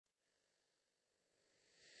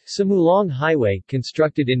Sumulong Highway,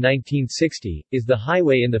 constructed in 1960, is the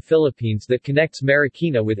highway in the Philippines that connects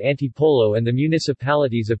Marikina with Antipolo and the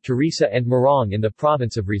municipalities of Teresa and Morong in the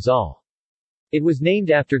province of Rizal. It was named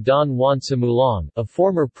after Don Juan Sumulong, a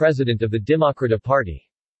former president of the Demokrata Party.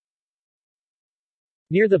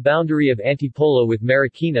 Near the boundary of Antipolo with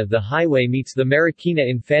Marikina, the highway meets the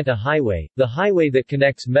Marikina-Infanta Highway, the highway that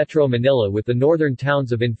connects Metro Manila with the northern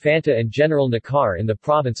towns of Infanta and General Nakar in the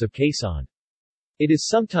province of Quezon. It is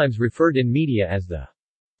sometimes referred in media as the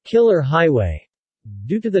Killer Highway,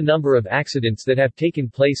 due to the number of accidents that have taken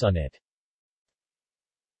place on it.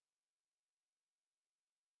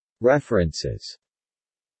 References